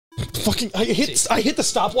I hit the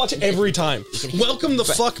stopwatch every time. Welcome the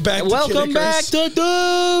fuck back to Welcome back to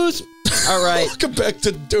Dudes! Alright. Welcome back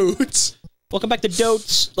to Dudes. Welcome back to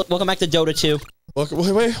Dotes. Welcome back to Dota 2. Wait,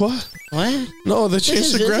 what? What? No, they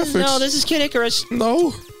changed the graphics. No, this is Kid Icarus.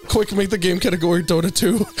 No. Quick, make the game category Dota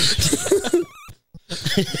 2.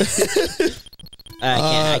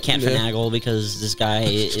 I can't finagle because this guy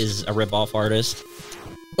is a rip-off artist.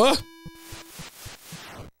 I'm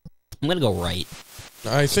gonna go right.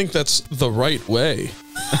 I think that's the right way.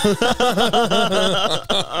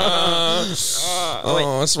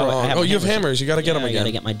 Oh, that's wrong. Oh, you have hammers. You gotta get them again. I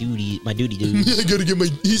gotta get my duty dudes. I gotta get my.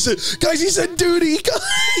 He said duty.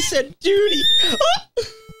 He said duty.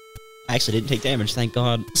 I actually didn't take damage. Thank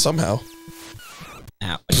God. Somehow.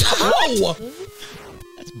 Ow. Ow!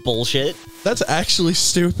 That's bullshit. That's actually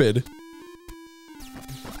stupid.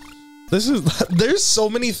 There's so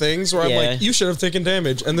many things where I'm like, you should have taken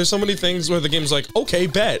damage, and there's so many things where the game's like, okay,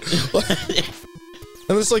 bet.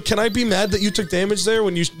 And it's like, can I be mad that you took damage there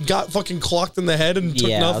when you got fucking clocked in the head and took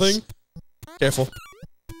nothing? Careful.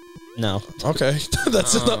 No. Okay,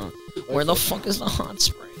 that's enough. Where the fuck is the hot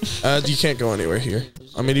spring? You can't go anywhere here.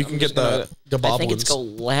 I mean, you can get the goblins. I think it's go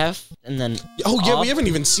left and then. Oh yeah, we haven't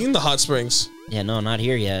even seen the hot springs. Yeah, no, not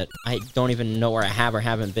here yet. I don't even know where I have or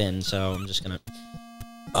haven't been, so I'm just gonna.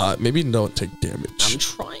 Maybe don't take damage. I'm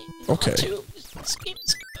trying. Okay. This game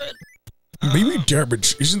is good. Maybe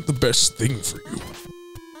damage isn't the best thing for you.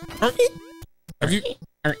 Have you?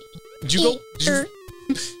 Did you go?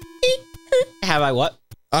 Have I what?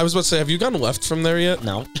 I was about to say, have you gone left from there yet?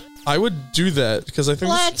 No. I would do that because I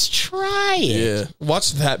think. Let's try it. Yeah.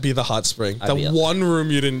 Watch that be the hot spring. The one room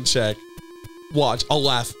you didn't check. Watch. I'll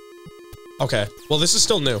laugh. Okay. Well, this is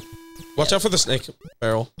still new. Watch out for the snake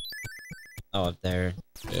barrel. Oh, up there.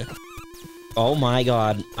 Yeah. Oh my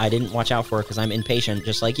God! I didn't watch out for it because I'm impatient,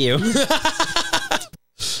 just like you.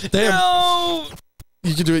 Damn. No!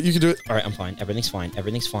 You can do it. You can do it. All right, I'm fine. Everything's fine.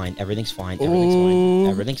 Everything's fine. Everything's fine. Everything's fine.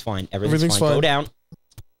 Everything's fine. Everything's fine. Go down.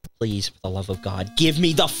 Please, for the love of God, give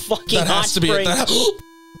me the fucking hot spring.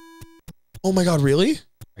 Oh my God, really?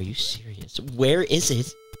 Are you serious? Where is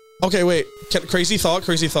it? Okay, wait. Crazy thought.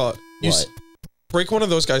 Crazy thought. What? Break one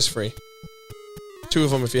of those guys free. 2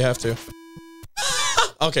 of them if you have to.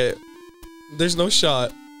 Okay. There's no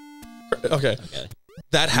shot. Okay.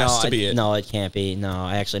 That has to be it. No, it can't be. No,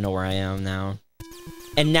 I actually know where I am now.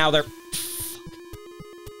 And now they're...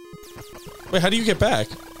 Wait, how do you get back?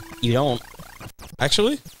 You don't.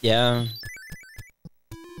 Actually? Yeah.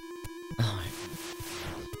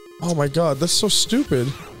 Oh my God, that's so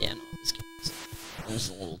stupid. Yeah, no, this game's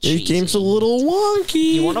a little cheesy. This game's a little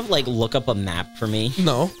wonky. You want to, like, look up a map for me?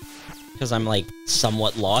 No. Because I'm, like,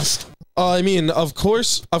 somewhat lost. I mean, of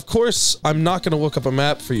course, I'm not going to look up a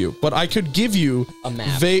map for you, but I could give you a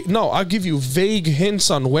map. I'll give you vague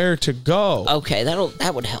hints on where to go. Okay,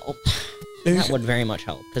 that would help. That would very much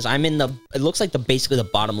help because I'm in the. It looks like basically the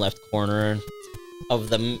bottom left corner of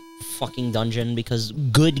the fucking dungeon because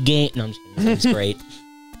good game. No, I'm just kidding. This game's great.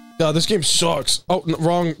 God, this game sucks. Oh,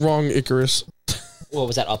 wrong Icarus. What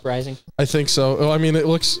was that? Uprising? I think so. Oh, I mean, it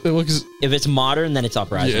looks. If it's modern, then it's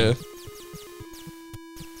Uprising. Yeah.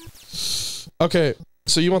 Okay,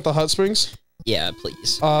 so you want the hot springs? Yeah,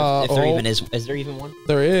 please. If there even is there even one?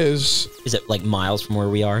 There is. Is it like miles from where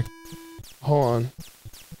we are? Hold on.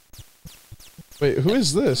 Wait, who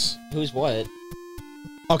is this? Who's what?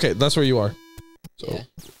 Okay, that's where you are. So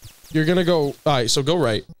you're gonna go. All right, so go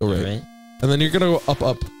right. Go right. And then you're gonna go up.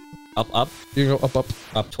 Up. You're gonna go up.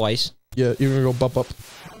 Up twice. Yeah, you're gonna go up. Are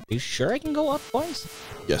you sure I can go up twice?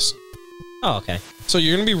 Yes. Oh, okay. So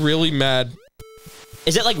you're gonna be really mad.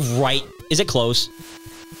 Is it like right? Is it close?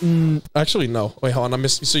 Actually, no. Wait, hold on. I'm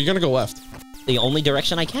missing. So you're gonna go left. The only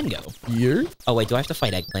direction I can go. Here? Oh wait, do I have to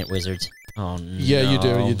fight eggplant wizards? Oh no. Yeah, you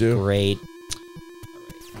do. You do. Great.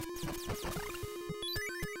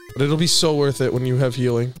 But it'll be so worth it when you have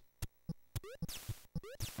healing.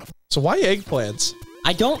 So why eggplants?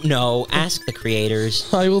 I don't know. Ask the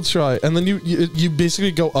creators. I will try. And then you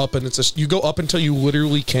basically go up, and it's just you go up until you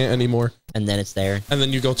literally can't anymore. And then it's there. And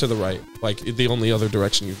then you go to the right, like the only other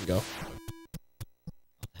direction you can go.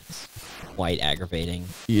 That's quite aggravating.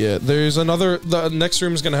 Yeah, there's another. The next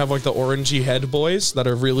room is gonna have like the orangey head boys that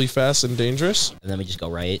are really fast and dangerous. And then we just go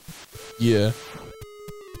right. Yeah.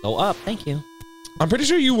 Go up. Thank you. I'm pretty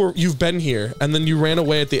sure you've been here, and then you ran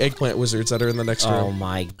away at the eggplant wizards that are in the next room. Oh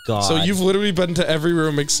my God. So you've literally been to every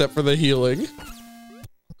room except for the healing.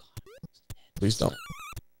 Please don't.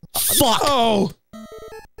 Fuck! Oh!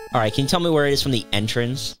 Alright, can you tell me where it is from the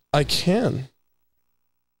entrance? I can.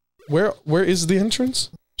 Where is the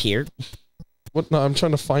entrance? Here. What? No, I'm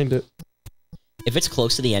trying to find it. If it's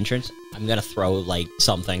close to the entrance, I'm gonna throw, like,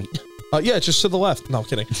 something. Yeah, it's just to the left. No, I'm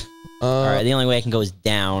kidding. Alright, the only way I can go is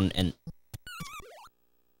down, and...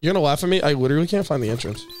 You're gonna laugh at me? I literally can't find the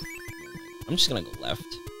entrance. I'm just gonna go left.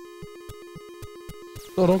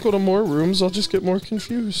 No, don't go to more rooms. I'll just get more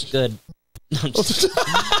confused. Good.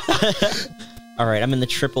 Alright, I'm in the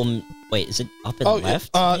triple... Wait, is it up and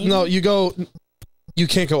left? No, you go... You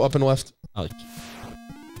can't go up and left. Oh.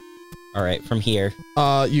 Alright, from here.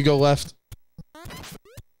 You go left.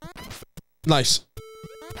 Nice.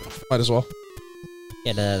 Might as well.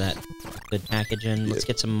 Get that good package in. Let's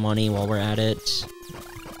get some money while we're at it.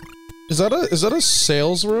 Is that a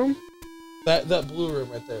sales room? That blue room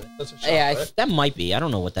right there. That's a shop, right? That might be. I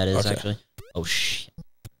don't know what that is actually. Oh shit.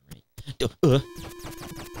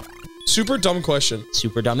 Super dumb question.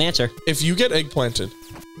 Super dumb answer. If you get eggplanted,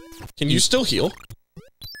 can you still heal?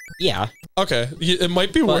 Yeah. Okay. It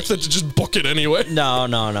might be worth it to just book it anyway. No.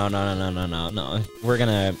 We're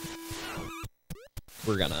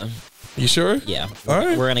gonna. You sure? Yeah. All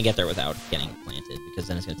right. We're gonna get there without getting planted because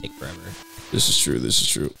then it's gonna take forever. This is true. This is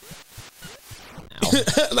true. Ow.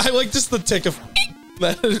 I like just the tick of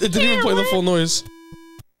that. It didn't even play the full noise.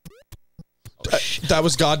 Oh, that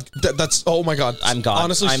was God. That's oh my God. I'm God.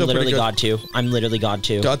 Honestly, I'm literally God too. I'm literally God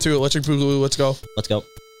too. God too. Electric Boogaloo. Let's go. Let's go.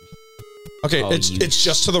 Okay, it's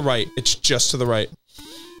just to the right. It's just to the right.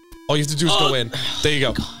 All you have to do is go in. There you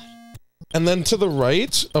go. God. And then to the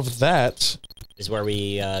right of that is where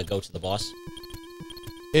we go to the boss.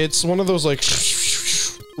 It's one of those like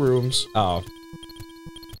rooms. Oh.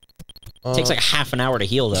 Takes like half an hour to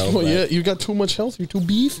heal though. Oh yeah, you got too much health. You're too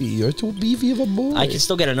beefy. You're too beefy of a boy. I can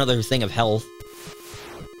still get another thing of health.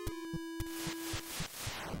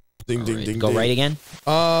 Ding ding ding. Go right again.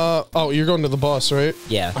 Oh, you're going to the boss, right?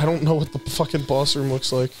 Yeah. I don't know what the fucking boss room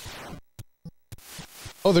looks like.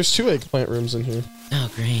 Oh, there's 2 eggplant rooms in here.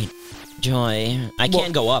 Oh, great. Joy. I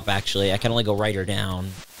can't go up, actually. I can only go right or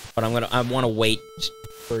down. But I want to wait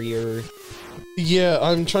for your... Yeah,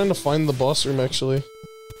 I'm trying to find the boss room, actually.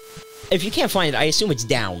 If you can't find it, I assume it's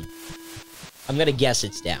down. I'm gonna guess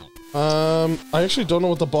it's down. I actually don't know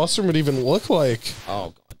what the boss room would even look like.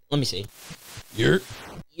 Oh, God. Let me see. You're...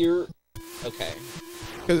 Okay.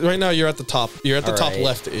 Right now, you're at the top. You're at the top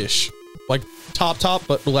left-ish. Like, top,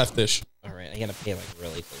 but left-ish. Alright, I gotta pay, like,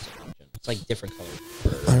 really close attention. It's, like, different colors.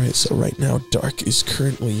 Alright, so right now, Dark is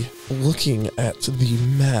currently looking at the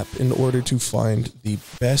map in order to find the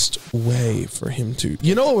best way for him to...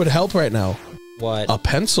 You know what would help right now? What? A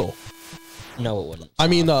pencil. No, it wouldn't. I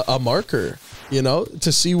mean, a marker. You know?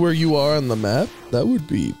 To see where you are on the map. That would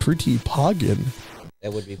be pretty poggin'.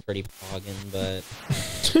 That would be pretty poggin', but...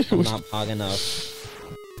 I'm not pog enough.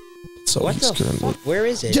 So what the fuck? Where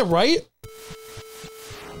is it? Yeah, right?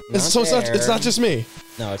 It's not just me.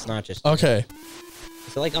 No, it's not just okay.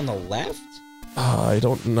 Is it like on the left? I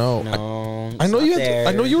don't know. No, I know you had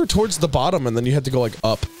I know you were towards the bottom and then you had to go like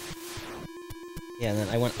up. Yeah, and then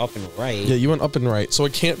I went up and right. Yeah, you went up and right. So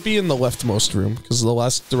it can't be in the leftmost room because the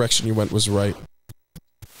last direction you went was right.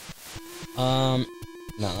 No,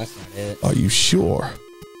 that's not it. Are you sure?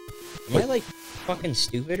 Am I like fucking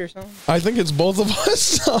stupid or something? I think it's both of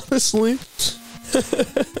us, honestly.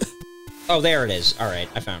 Oh, there it is. All right,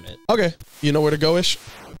 I found it. Okay, you know where to go-ish?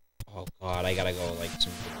 Oh God, I gotta go like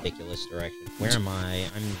some ridiculous direction. Where am I?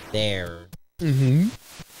 I'm there. Mm-hmm.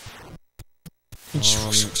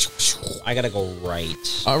 I gotta go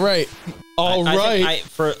right. All right. All right.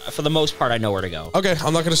 For the most part, I know where to go. Okay,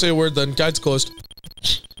 I'm not gonna say a word then. Guide's closed.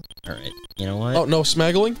 All right. You know what? Oh, no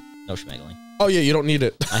smaggling? No schmaggling. Oh yeah, you don't need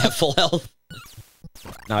it. I have full health.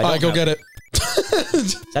 No, I don't. All right, go get it.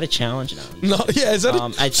 Is that a challenge? No. No. Yeah. Is that?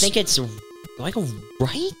 I think it's. Do I go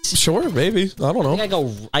right? Sure, maybe. I don't know. I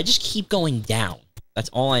think I just keep going down. That's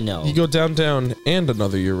all I know. You go down, and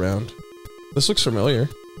another year round. This looks familiar.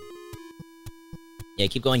 Yeah,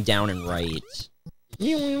 keep going down and right.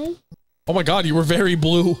 Oh my God, you were very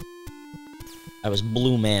blue. I was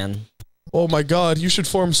blue, man. Oh my God, you should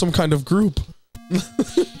form some kind of group. I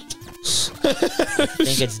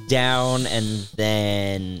think it's down and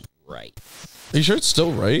then right. Are you sure it's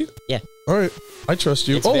still right? Yeah. All right, I trust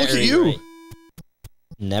you. Oh, look at you. Right.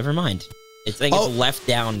 Never mind. I think it's left,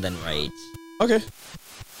 down, then right. Okay.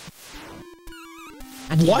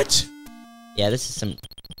 What? Yeah, this is some...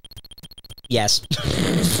 Yes.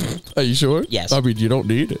 Are you sure? Yes. I mean, you don't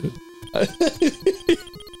need it.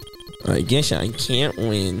 I guess I can't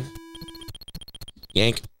win.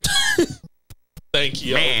 Yank. Thank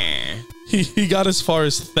you. He got as far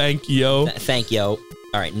as thank you. Thank you. All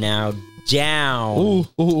right, now down.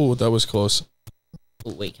 Ooh, that was close.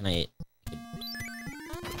 Ooh, wait, can I...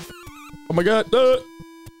 Oh my God.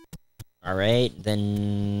 All right,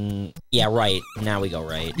 then... Yeah, right. Now we go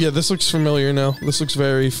right. Yeah, this looks familiar now. This looks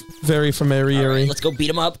very, very familiar. Right, let's go beat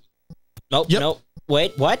him up. Nope, nope.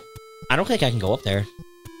 Wait, what? I don't think I can go up there.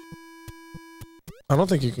 I don't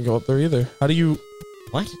think you can go up there either. How do you...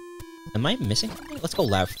 What? Am I missing something? Let's go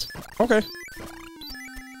left. Okay.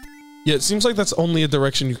 Yeah, it seems like that's only a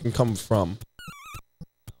direction you can come from.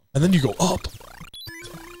 And then you go up.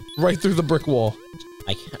 Right through the brick wall.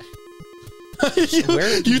 I can't.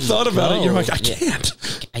 you thought about it, you're like, I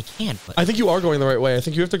can't. I can't, but... I think you are going the right way. I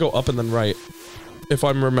think you have to go up and then right. If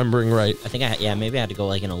I'm remembering right. I think yeah, maybe I had to go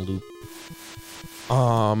like in a loop.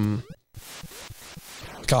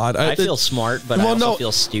 God, I feel smart, but I also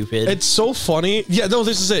feel stupid. It's so funny. Yeah, no,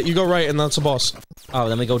 this is it. You go right and that's the boss. Oh,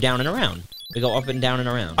 then we go down and around. We go up and down and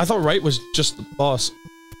around. I thought right was just the boss.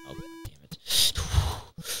 Oh, damn it.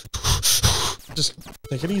 Just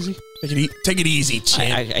take it easy. Take it easy,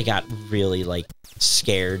 champ. I got really, like,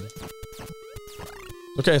 scared.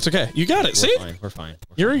 Okay, it's okay. You got it, see? We're fine.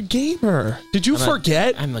 You're a gamer. Did you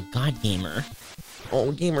forget? I'm a god gamer.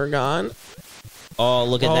 Oh, gamer gone. Oh,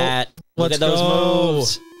 look at that. Look at those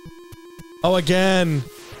moves. Oh, again.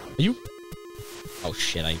 Are you... Oh,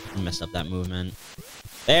 shit. I messed up that movement.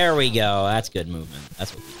 There we go. That's good movement.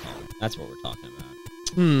 That's what we call it. That's what we're talking about.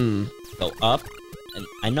 Go up. And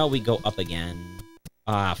I know we go up again.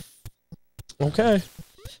 Okay.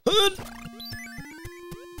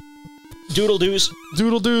 Doodle-doos.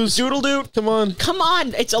 Doodle-doos. Doodle-doo. Come on. Come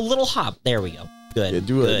on. It's a little hop. There we go. Good. Yeah,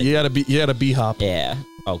 do it. You gotta be hop. Yeah.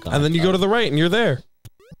 Oh, God. And then you go to the right and you're there.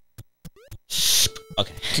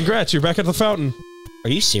 Okay. Congrats, you're back at the fountain. Are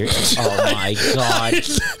you serious? Oh my god.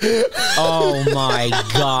 Oh my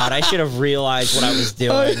god. I should have realized what I was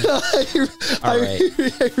doing.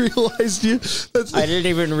 I realized you. I didn't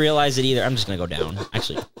even realize it either. I'm just gonna go down.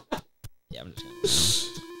 Actually. Yeah, I'm just gonna go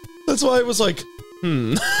down. That's why I was like,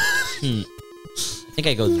 I think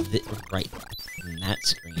I go right in that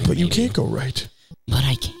screen. But maybe. You can't go right. But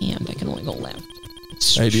I can't. I can only go left.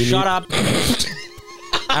 Shut up.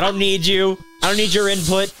 I don't need you. I don't need your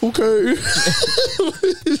input. Okay.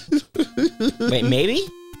 Wait, maybe?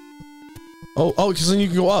 Oh, because then you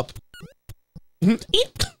can go up.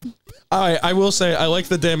 Alright, I will say I like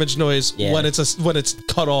the damage noise when it's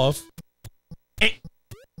cut off.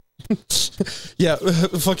 Yeah,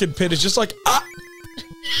 fucking Pit is just like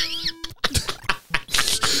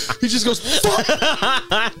he just goes fuck.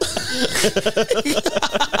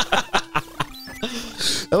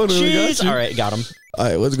 Jeez. Alright, got him.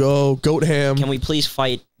 Alright, let's go. Goat ham. Can we please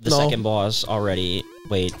fight the second boss already?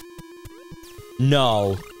 Wait.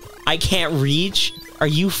 No. I can't reach? Are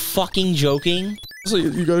you fucking joking? So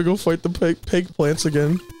you gotta go fight the Eggplants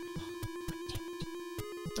again.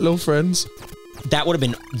 Hello, friends. That would have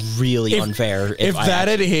been really unfair. If that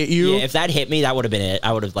had hit you. Yeah, if that hit me, that would have been it.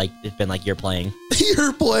 I would have been like, you're playing.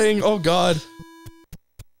 You're playing. Oh, God.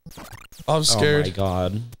 I'm scared. Oh, my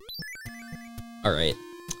God. Alright.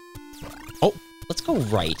 Oh. Let's go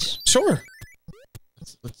right. Sure.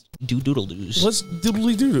 Let's do doodle-doos. Let's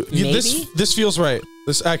doodly-doo. Yeah, this feels right.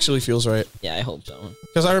 This actually feels right. Yeah, I hope so.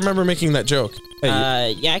 Because I remember making that joke.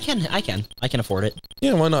 Hey, yeah, I can afford it.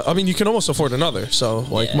 Yeah, why not? I mean, you can almost afford another, so,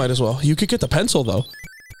 like, might as well. You could get the pencil, though.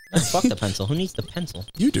 Oh, fuck the pencil. Who needs the pencil?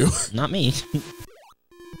 You do. Not me.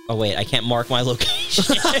 Oh, wait, I can't mark my location.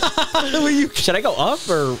 Should I go up,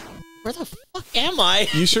 or... Where the fuck am I?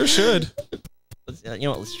 You sure should. You know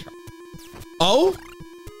what, let's try. Oh?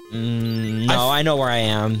 No, I know where I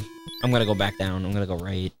am. I'm gonna go back down. I'm gonna go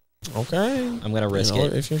right. Okay. I'm gonna risk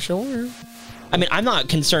it. If you're sure. I mean, I'm not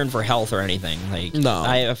concerned for health or anything. Like, no.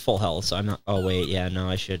 I have full health, so I'm not... Oh, wait, yeah, no,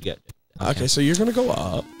 I should get... Okay, so you're gonna go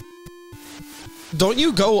up. Don't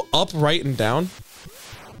you go up, right, and down?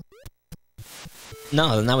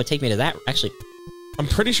 No, then that would take me to that. Actually... I'm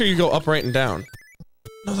pretty sure you go up, right, and down.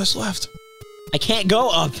 No, that's left. I can't go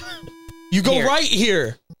up. You go right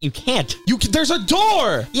here. You can't. There's a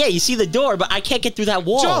door. Yeah, you see the door, but I can't get through that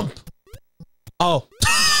wall. Jump. Oh.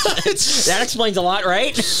 That explains a lot,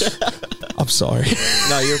 right? I'm sorry.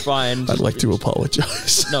 No, you're fine. I'd like to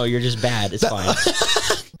apologize. No, you're just bad. It's fine.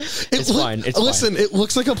 It's fine. It's listen, fine. It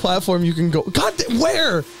looks like a platform you can go. God,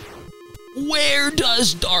 where? Where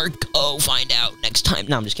does Dark go? Find out next time.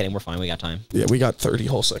 No, I'm just kidding. We're fine. We got time. Yeah, we got 30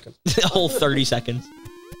 whole seconds. A whole 30 seconds.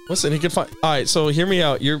 Listen, he can find. All right, so hear me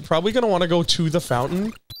out. You're probably gonna want to go to the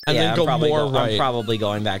fountain and then go more right. I'm probably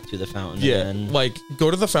going back to the fountain. Yeah, again. like go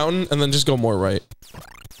to the fountain and then just go more right.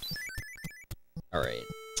 All right.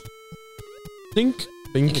 Think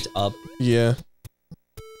it's up. Yeah.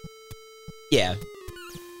 Yeah.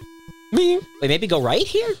 Wait, maybe go right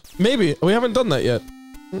here? Maybe. We haven't done that yet.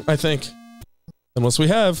 I think. Unless we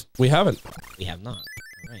have. We haven't. We have not.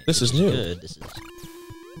 All right. right. This is new. Good. This is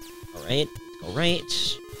all right. Let's go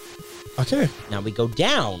right. Okay. Now we go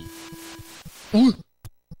down. Ooh.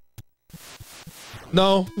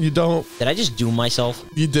 No, you don't. Did I just doom myself?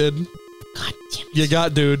 You did. God damn it. You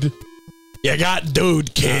got dude. You got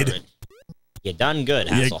dude, kid. Right. You done good,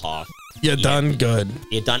 Hasselhoff. You done good.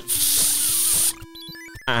 You done.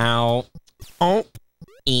 Ow. Oh.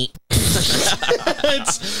 Eat.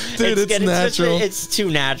 It's natural. It's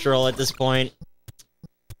too natural at this point.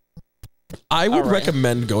 I would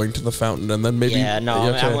recommend going to the fountain and then maybe. Yeah, no,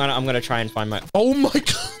 okay. I'm gonna try and find my. Oh my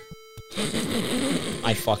god.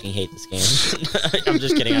 I fucking hate this game. I'm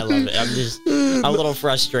just kidding. I love it. I'm just a little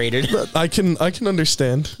frustrated. I can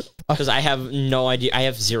understand. Because I have no idea. I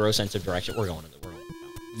have zero sense of direction. We're going to the fountain.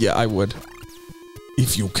 Yeah, I would.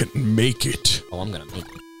 If you can make it. Oh, I'm gonna make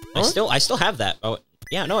it. I still have that. Oh,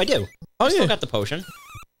 yeah, no, I do. Oh, I still got the potion.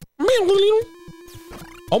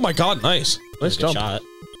 Oh my god, nice. Nice jump. Shot.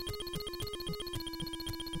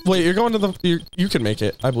 Wait, you're going to the... You can make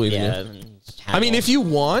it. I believe in you. I mean, if you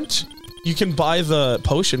want, you can buy the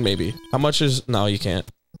potion, maybe. How much is... No, you can't.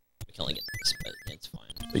 We can only get this, but it's fine.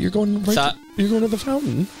 But you're going you're going to the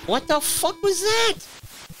fountain. What the fuck was that?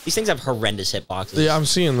 These things have horrendous hitboxes. Yeah, I'm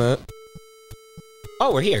seeing that.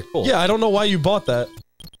 Oh, we're here. Cool. Yeah, I don't know why you bought that.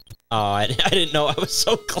 Oh, I didn't know I was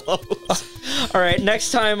so close. All right,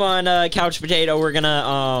 next time on Couch Potato, we're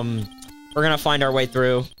gonna find our way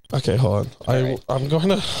through. Okay, hold on. I'm going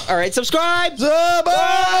to... All right, subscribe!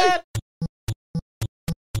 Bye!